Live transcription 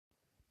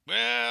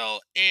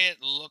Well, it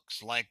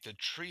looks like the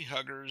tree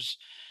huggers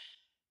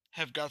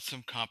have got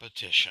some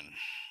competition.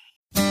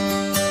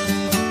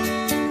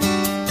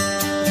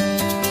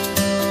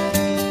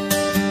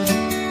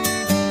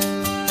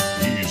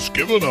 He's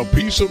given a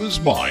piece of his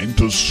mind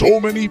to so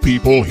many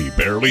people he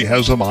barely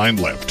has a mind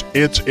left.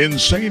 It's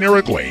Insane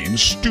Eric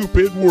Lane's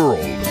Stupid World.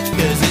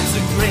 'Cause it's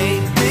a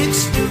great big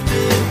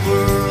stupid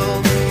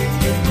world,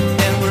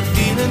 and we're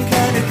feeling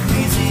kind of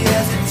queasy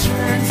as it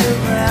turns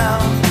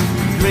around.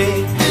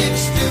 Great big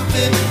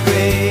stupid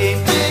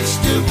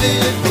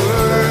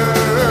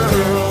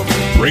world.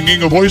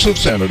 Bringing a voice of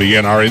sanity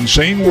in our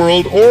insane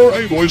world or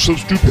a voice of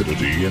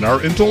stupidity in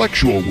our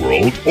intellectual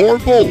world or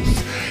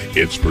both.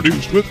 It's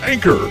produced with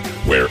Anchor,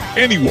 where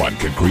anyone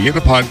can create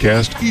a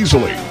podcast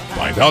easily.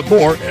 Find out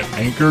more at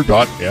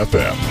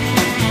anchor.fm.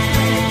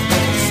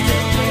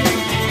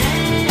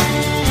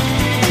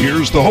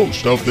 Here's the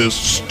host of this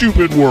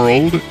stupid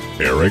world,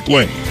 Eric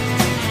Lane.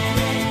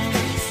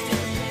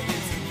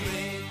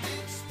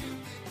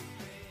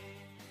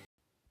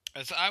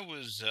 As I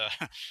was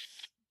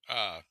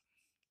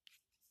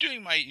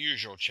doing my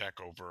usual check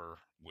over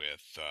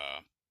with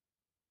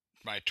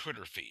my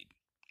Twitter feed,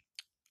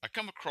 I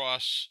come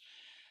across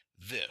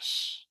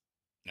this.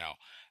 Now,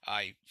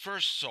 I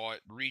first saw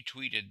it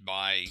retweeted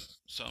by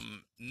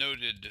some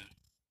noted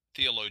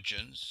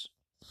theologians.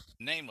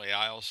 Namely,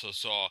 I also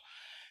saw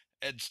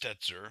Ed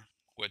Stetzer,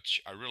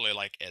 which I really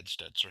like Ed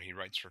Stetzer. He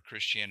writes for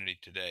Christianity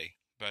Today.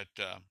 But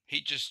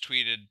he just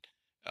tweeted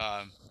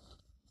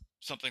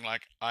something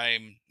like,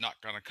 I'm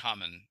not going to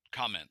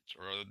comment,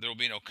 or there will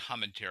be no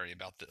commentary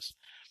about this.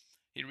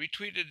 He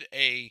retweeted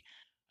a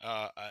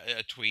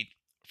tweet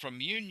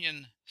from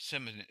Union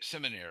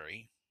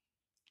Seminary,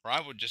 or I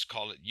would just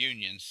call it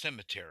Union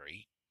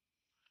Cemetery,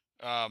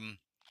 a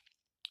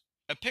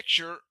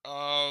picture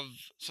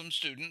of some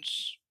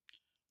students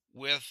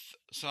with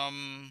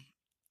some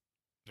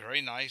very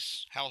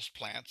nice house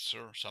plants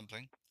or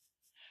something.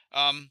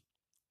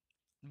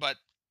 But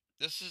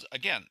this is,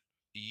 again,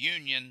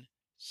 Union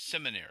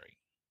Seminary,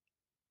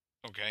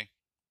 okay,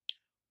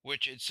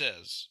 which it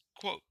says,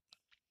 quote,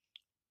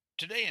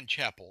 today in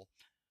chapel,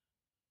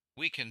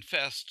 we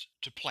confessed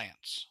to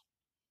plants.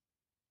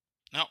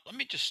 Now, let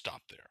me just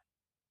stop there.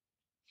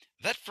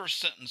 That first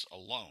sentence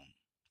alone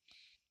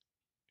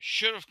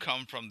should have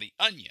come from the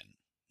Onion,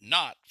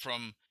 not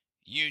from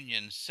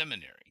Union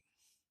Seminary,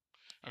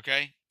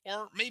 okay?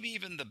 Or maybe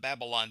even the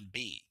Babylon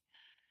Bee,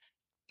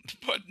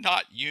 but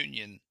not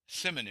Union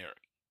Seminary.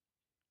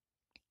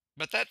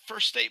 But that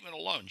first statement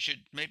alone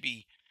should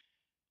maybe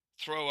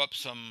throw up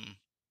some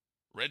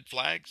red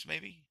flags,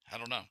 maybe? I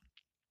don't know.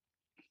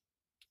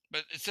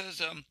 But it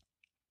says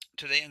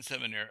today in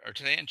seminary, or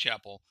today in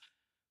chapel,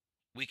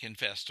 we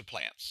confess to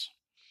plants.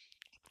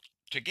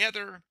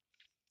 Together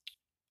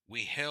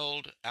we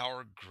held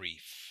our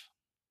grief,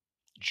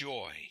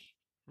 joy,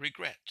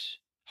 regret,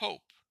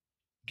 hope,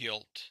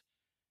 guilt,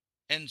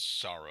 and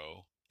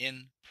sorrow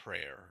in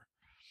prayer,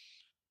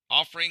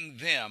 offering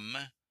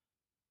them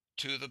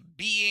to the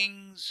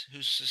beings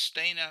who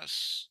sustain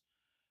us,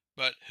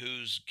 but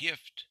whose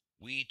gift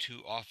we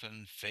too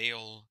often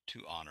fail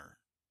to honor.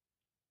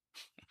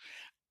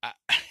 I,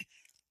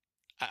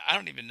 I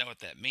don't even know what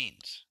that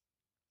means.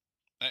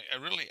 I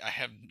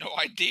have no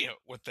idea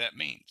what that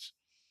means.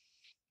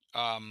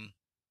 Um,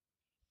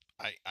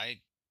 I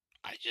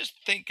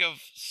just think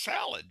of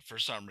salad for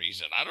some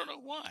reason. I don't know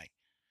why.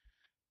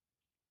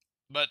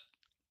 But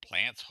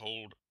plants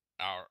hold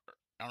our,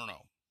 I don't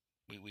know.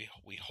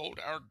 We hold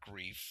our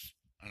grief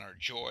and our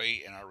joy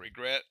and our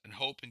regret and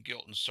hope and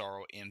guilt and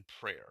sorrow in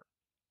prayer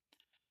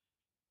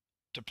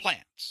to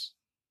plants.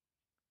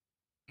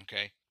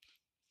 Okay?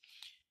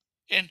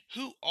 And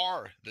who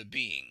are the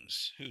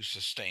beings who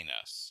sustain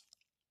us?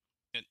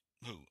 And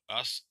who?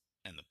 Us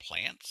and the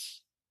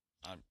plants?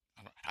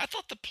 I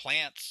thought the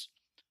plants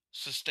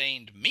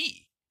sustained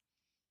me.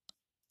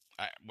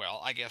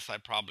 I guess I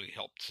probably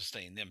helped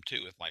sustain them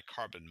too with my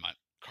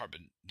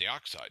carbon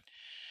dioxide.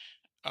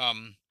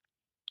 Um,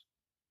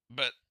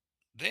 but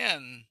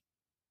then,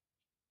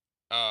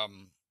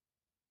 um,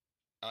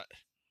 uh,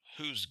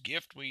 whose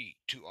gift we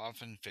too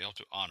often fail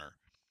to honor.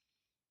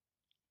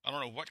 I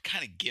don't know what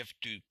kind of gift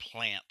do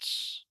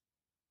plants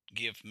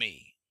give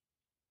me.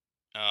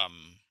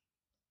 Um,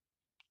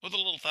 with a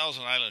little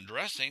Thousand Island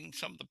dressing,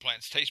 some of the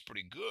plants taste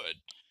pretty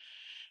good.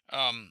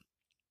 Um,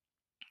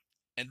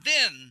 and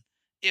then,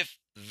 if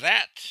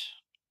that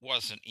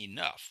wasn't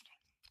enough,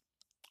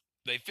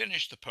 they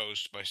finished the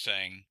post by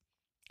saying,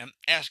 and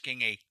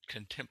asking a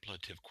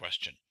contemplative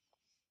question.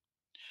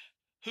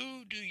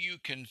 Who do you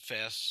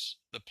confess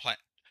the plant?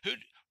 Who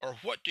or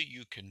what do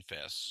you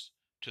confess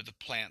to the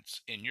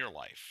plants in your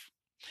life?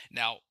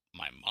 Now,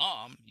 my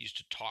mom used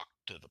to talk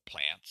to the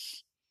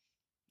plants.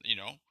 You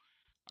know,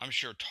 I'm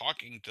sure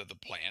talking to the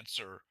plants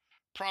are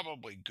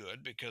probably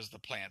good because the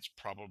plants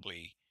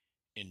probably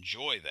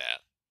enjoy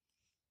that.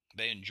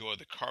 They enjoy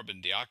the carbon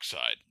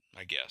dioxide,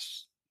 I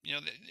guess.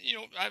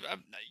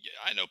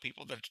 I know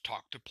people that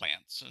talk to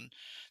plants and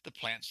the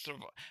plants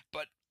survive,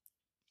 but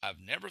I've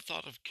never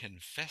thought of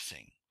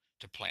confessing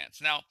to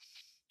plants. Now,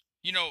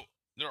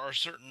 there are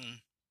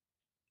certain,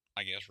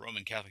 I guess,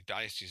 Roman Catholic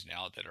dioceses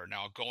now that are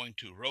now going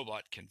to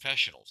robot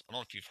confessionals. I don't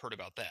know if you've heard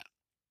about that.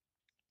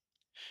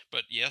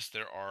 But yes,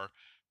 there are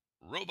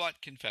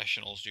robot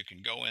confessionals. You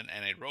can go in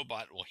and a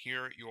robot will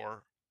hear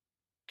your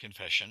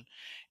confession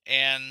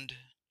and,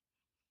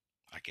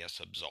 I guess,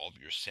 absolve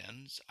your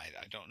sins. I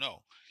don't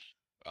know.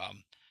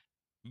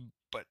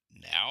 But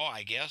now,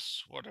 I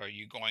guess, what are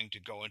you going to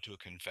go into a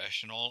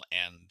confessional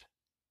and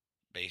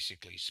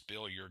basically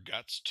spill your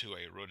guts to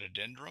a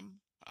rhododendron?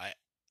 I,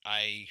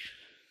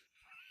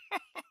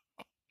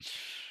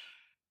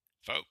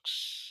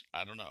 folks,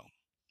 I don't know.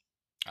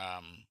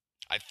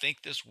 I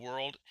think this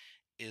world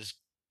is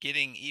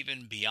getting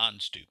even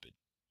beyond stupid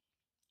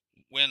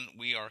when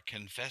we are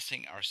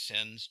confessing our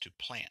sins to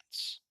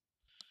plants,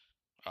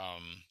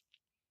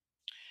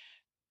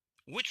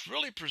 which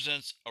really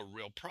presents a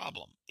real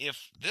problem.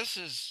 If this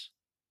is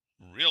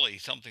really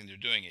something they're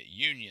doing at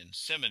Union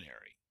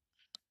Seminary,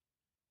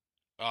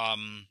 are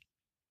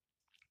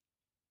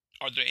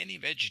there any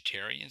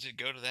vegetarians that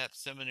go to that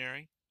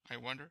seminary? I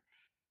wonder.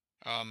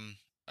 Um,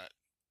 uh,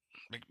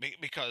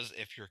 because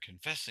if you're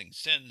confessing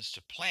sins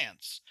to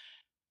plants,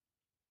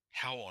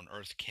 how on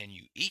earth can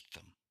you eat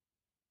them?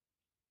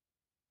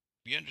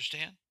 You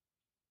understand?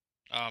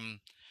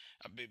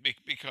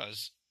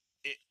 Because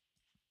it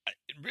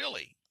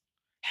really,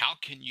 how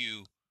can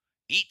you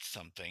eat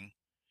something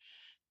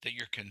that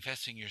you're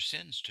confessing your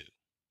sins to?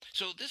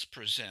 So this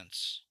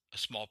presents a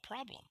small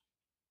problem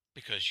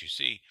because you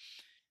see,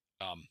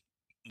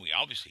 we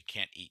obviously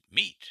can't eat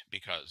meat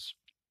because,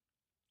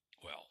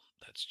 well,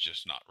 that's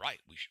just not right.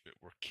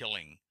 We're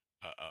killing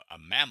a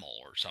mammal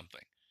or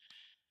something.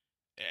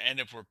 And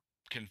if we're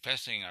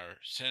confessing our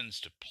sins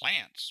to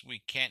plants,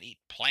 we can't eat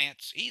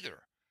plants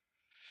either.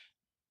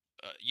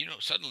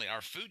 Suddenly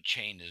our food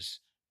chain is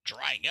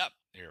drying up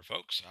here,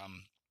 folks.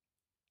 I'm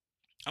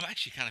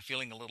actually kind of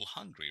feeling a little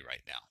hungry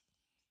right now.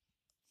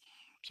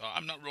 So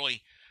I'm not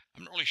really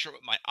sure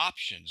what my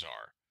options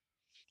are.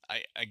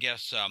 I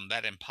guess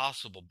that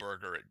Impossible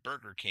Burger at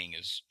Burger King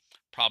is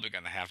probably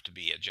going to have to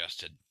be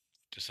adjusted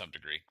to some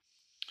degree.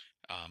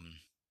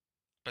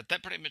 But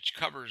that pretty much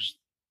covers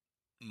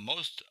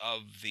most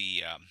of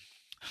the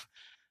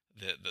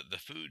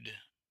food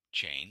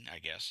chain, I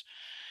guess.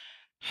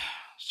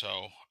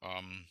 So,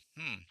 I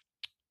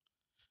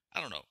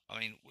don't know. I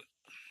mean,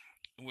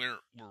 we're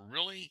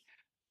really,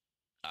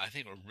 I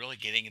think we're really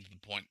getting into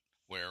the point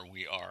where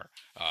we are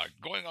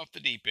going off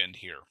the deep end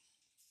here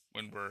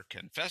when we're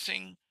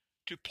confessing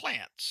to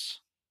plants.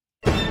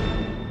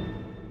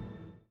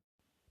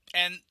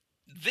 And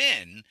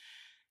then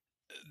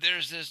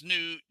there's this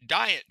new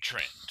diet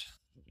trend.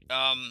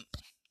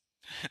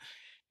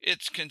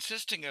 It's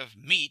consisting of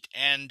meat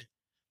and,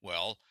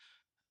 well,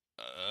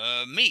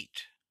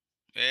 meat.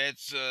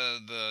 It's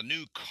the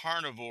new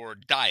carnivore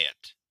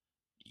diet.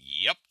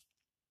 Yep.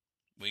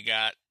 We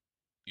got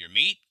your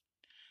meat.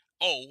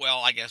 Oh, well,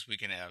 I guess we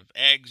can have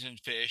eggs and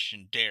fish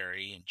and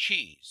dairy and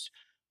cheese.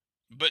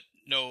 But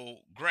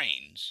no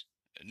grains,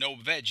 no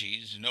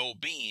veggies, no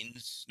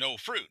beans, no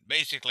fruit.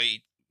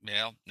 Basically,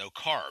 no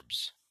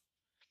carbs.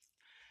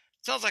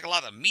 Sounds like a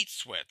lot of meat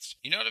sweats.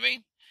 You know what I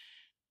mean?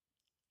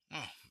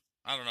 Oh,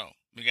 I don't know.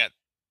 We got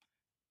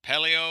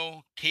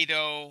paleo,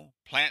 keto,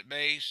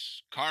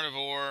 plant-based,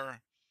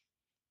 carnivore.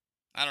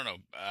 I don't know.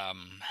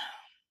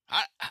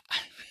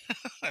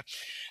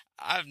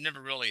 I've never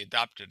really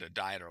adopted a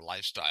diet or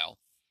lifestyle,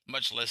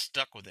 much less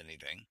stuck with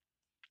anything.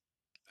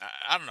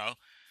 I don't know.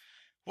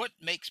 What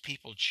makes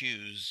people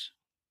choose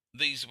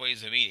these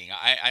ways of eating?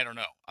 I don't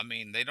know. I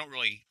mean, I don't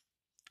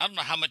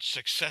know how much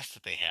success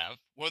that they have,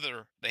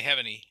 whether they have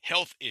any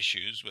health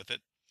issues with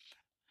it.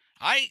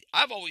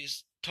 I've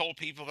always told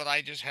people that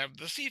I just have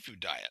the seafood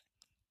diet.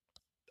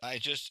 I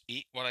just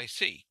eat what I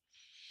see.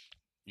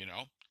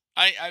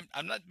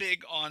 I'm not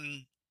big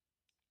on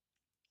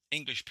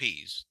English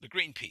peas, the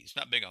green peas.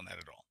 Not big on that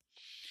at all.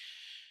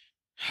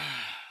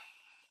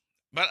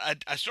 But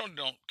I certainly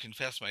don't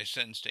confess my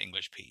sins to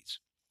English peas.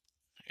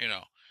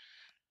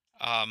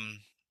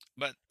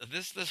 But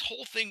this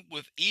whole thing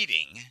with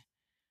eating.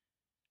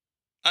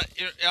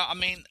 I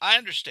mean, I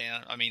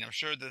understand. I mean, I'm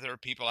sure that there are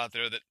people out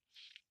there that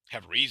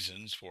have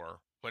reasons for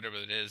whatever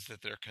it is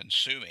that they're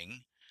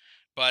consuming,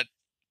 but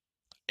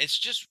it's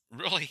just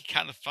really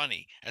kind of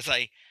funny as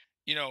I,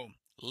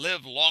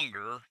 live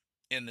longer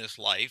in this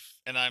life,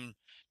 and I'm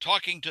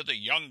talking to the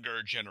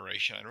younger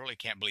generation. I really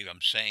can't believe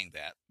I'm saying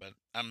that, but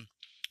I'm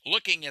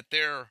looking at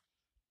their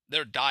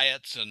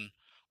diets and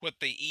what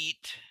they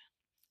eat,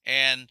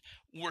 and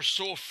we're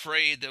so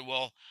afraid that,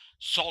 well,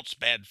 salt's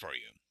bad for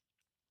you,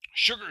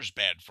 sugar's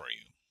bad for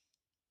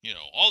you,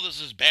 all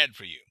this is bad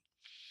for you.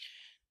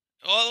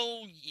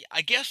 Well,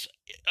 I guess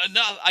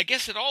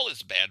it all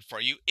is bad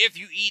for you if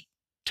you eat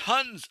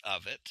tons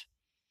of it.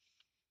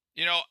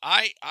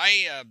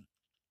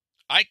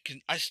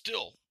 I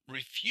still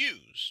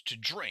refuse to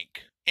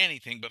drink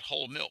anything but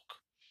whole milk.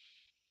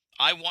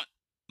 I want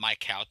my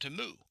cow to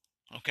moo,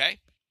 okay?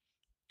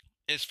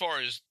 As far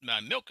as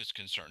my milk is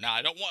concerned. Now,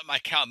 I don't want my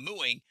cow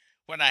mooing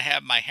when I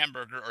have my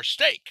hamburger or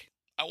steak.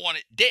 I want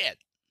it dead.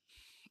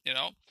 you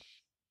know.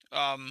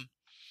 Um,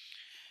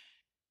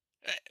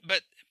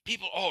 but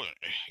people, oh,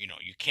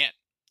 you can't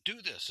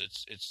do this.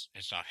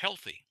 It's not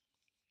healthy.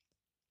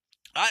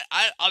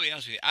 I'll be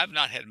honest with you. I've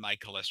not had my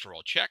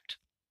cholesterol checked,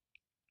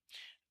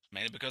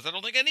 mainly because I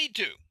don't think I need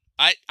to.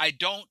 I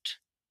don't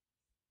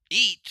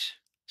eat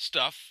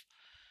stuff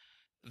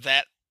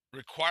that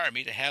require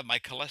me to have my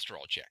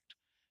cholesterol checked.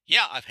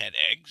 Yeah, I've had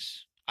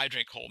eggs. I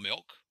drink whole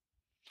milk.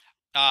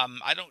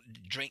 I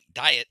don't drink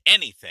diet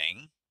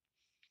anything.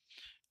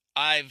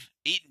 I've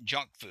eaten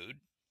junk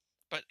food,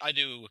 but I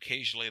do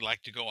occasionally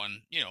like to go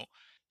on,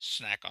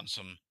 snack on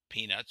some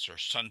peanuts or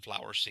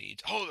sunflower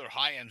seeds. Oh, they're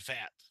high in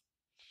fat.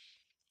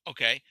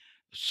 Okay,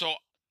 so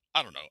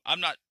I don't know. I'm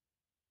not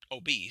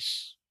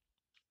obese.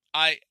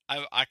 Like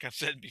I've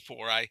said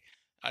before, I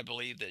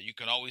believe that you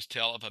can always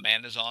tell if a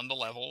man is on the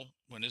level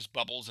when his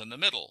bubble's in the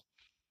middle.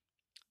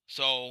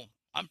 So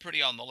I'm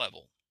pretty on the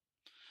level.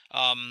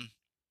 Um,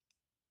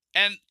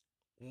 and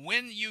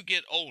when you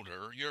get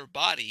older, your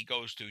body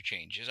goes through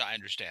changes. I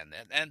understand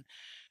that. And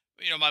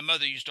my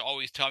mother used to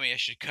always tell me I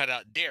should cut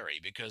out dairy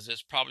because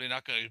it's probably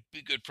not going to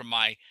be good for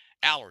my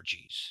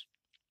allergies.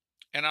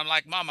 And I'm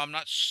like, Mom, I'm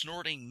not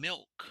snorting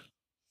milk,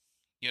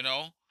 you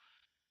know?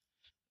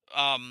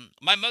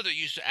 My mother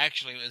used to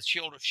actually, as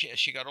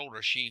she got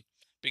older, she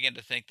began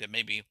to think that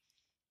maybe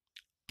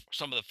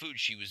some of the food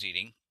she was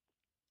eating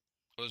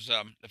was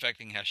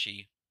affecting how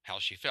she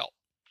felt.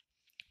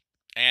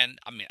 And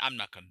I mean, I'm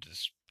not going to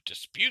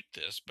dispute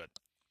this, but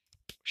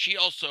she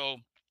also,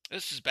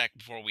 this is back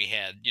before we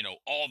had,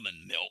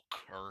 almond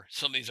milk or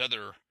some of these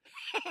other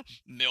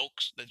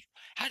milks.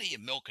 How do you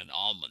milk an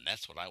almond?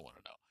 That's what I want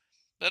to know.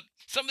 But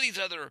some of these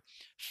other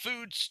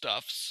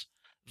foodstuffs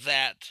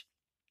that,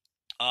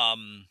 I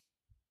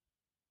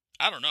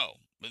don't know,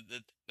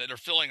 that are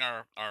filling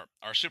our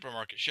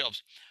supermarket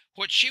shelves.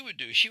 What she would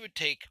do, she would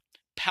take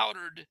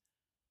powdered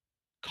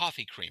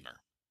coffee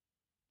creamer,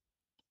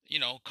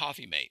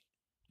 Coffee Mate,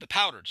 the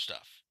powdered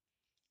stuff,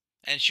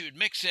 and she would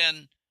mix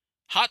in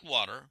hot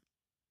water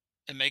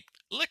and make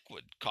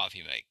liquid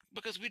Coffee Mate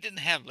because we didn't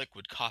have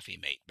liquid Coffee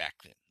Mate back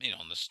then,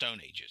 in the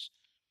Stone Ages.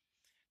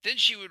 Then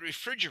she would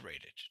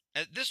refrigerate it.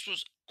 And this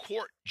was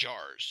quart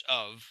jars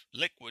of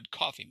liquid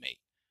Coffee Mate.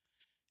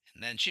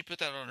 And then she'd put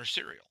that on her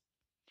cereal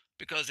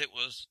because it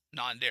was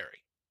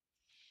non-dairy.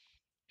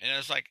 And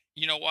it's like,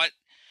 you know what?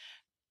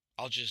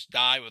 I'll just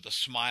die with a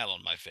smile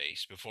on my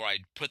face before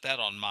I put that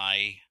on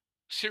my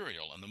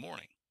cereal in the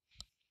morning.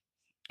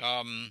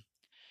 I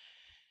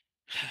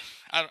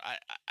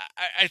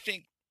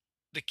think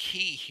the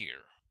key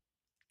here,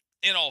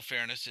 in all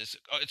fairness, is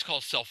it's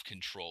called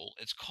self-control.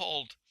 It's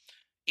called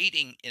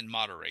eating in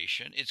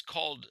moderation. It's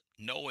called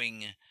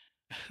knowing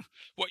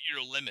what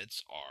your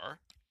limits are.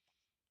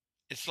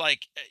 It's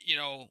like,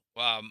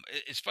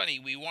 it's funny.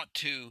 We want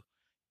to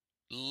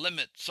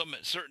limit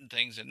certain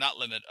things and not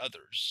limit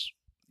others.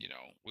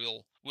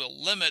 We'll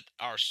limit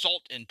our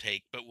salt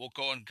intake, but we'll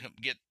go and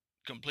get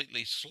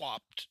completely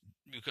slopped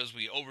because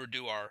we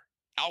overdo our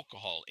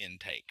alcohol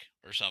intake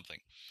or something.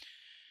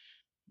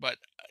 But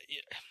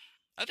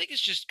I think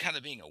it's just kind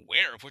of being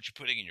aware of what you're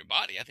putting in your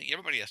body. I think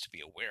everybody has to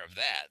be aware of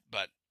that.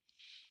 But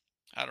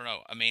I don't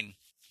know. I mean,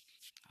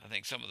 I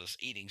think some of this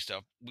eating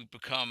stuff, we've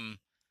become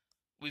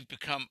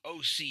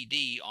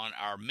OCD on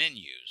our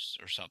menus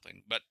or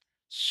something. But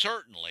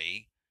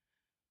certainly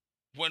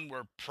when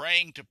we're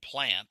praying to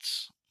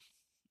plants,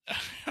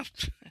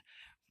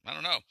 I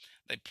don't know.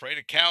 They pray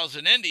to cows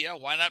in India.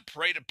 Why not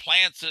pray to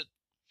plants at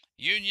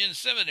Union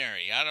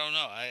Seminary? I don't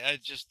know.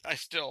 I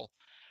still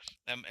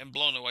am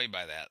blown away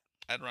by that.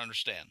 I don't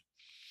understand.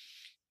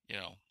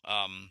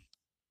 I'm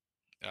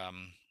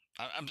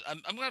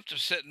gonna have to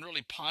sit and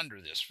really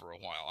ponder this for a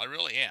while. I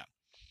really am.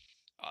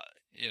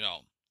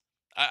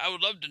 I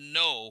would love to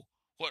know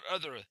what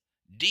other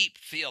deep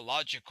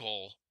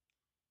theological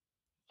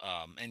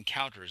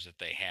encounters that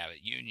they have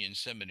at Union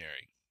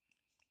Seminary.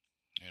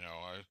 I don't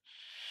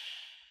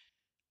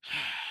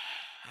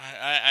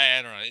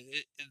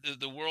know.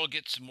 The world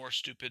gets more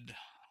stupid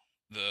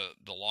the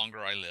longer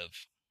I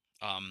live.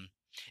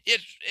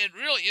 It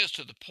really is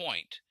to the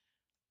point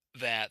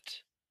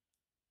that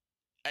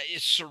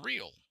it's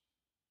surreal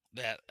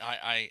that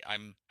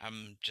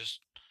I'm just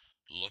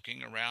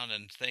looking around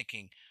and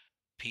thinking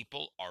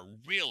people are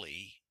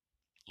really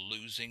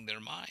losing their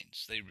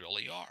minds. They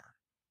really are.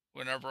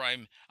 Whenever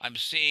I'm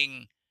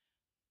seeing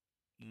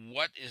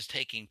what is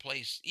taking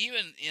place,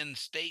 even in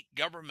state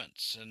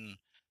governments and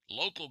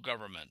local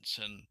governments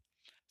and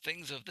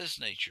things of this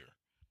nature,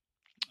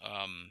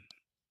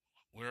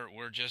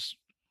 we're just,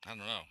 I don't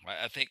know.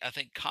 I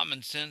think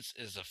common sense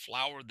is a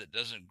flower that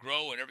doesn't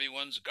grow in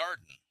everyone's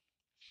garden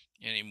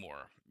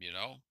anymore.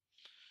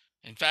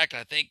 In fact,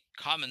 I think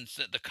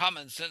the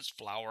common sense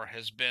flower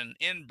has been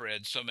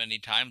inbred so many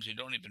times we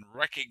don't even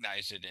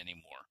recognize it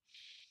anymore.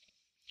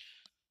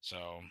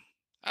 So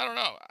I don't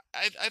know.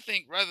 I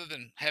think rather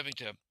than having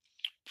to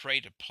pray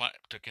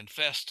to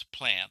confess to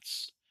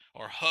plants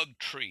or hug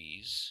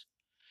trees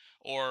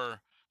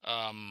or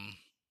I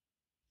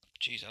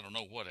don't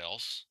know what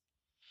else.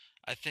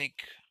 I think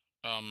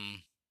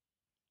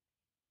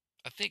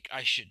think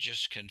I should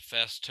just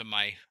confess to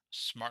my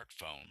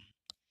smartphone,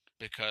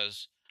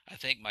 because I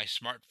think my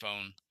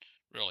smartphone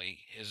really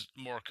is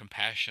more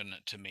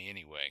compassionate to me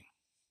anyway.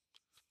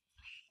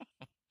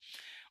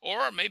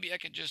 Or maybe I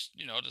could just,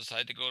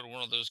 decide to go to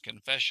one of those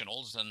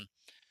confessionals and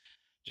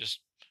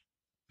just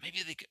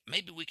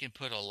maybe we can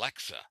put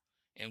Alexa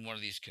in one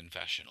of these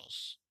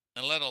confessionals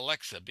and let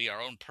Alexa be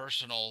our own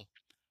personal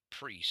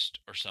priest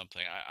or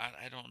something.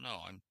 I don't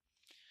know. I'm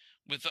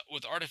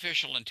with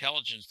artificial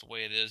intelligence the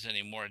way it is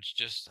anymore. It's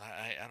just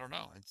I don't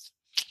know. It's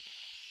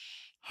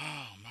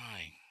oh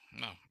my.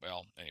 No,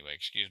 well, anyway,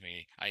 excuse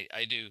me.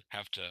 I do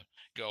have to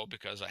go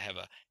because I have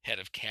a head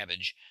of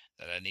cabbage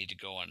that I need to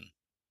go and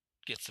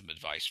get some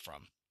advice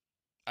from.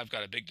 I've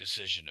got a big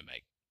decision to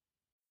make.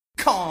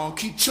 Kong,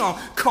 ki chong,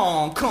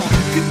 kong, kong,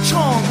 ki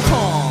chong,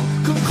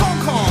 kong,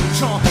 kong, kong,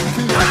 chong.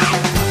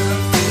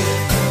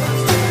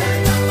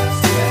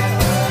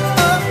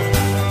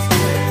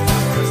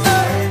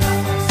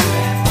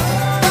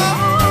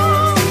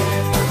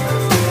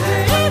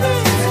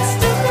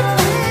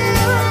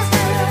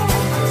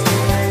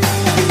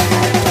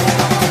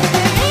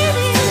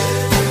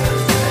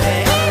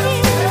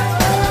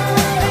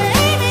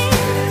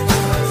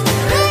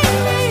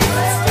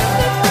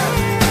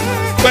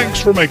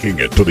 Thanks for making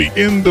it to the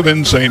end of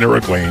Insane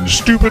Eric Lane's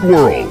Stupid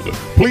World.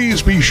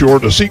 Please be sure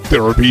to seek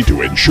therapy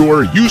to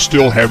ensure you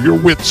still have your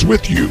wits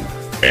with you.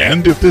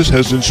 And if this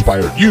has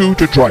inspired you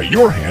to try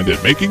your hand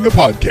at making a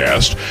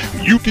podcast,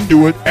 you can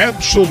do it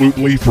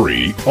absolutely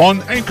free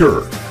on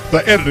Anchor.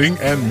 The editing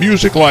and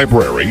music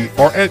library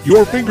are at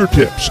your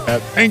fingertips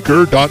at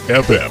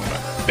anchor.fm.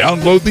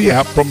 Download the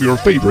app from your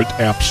favorite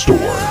app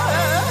store.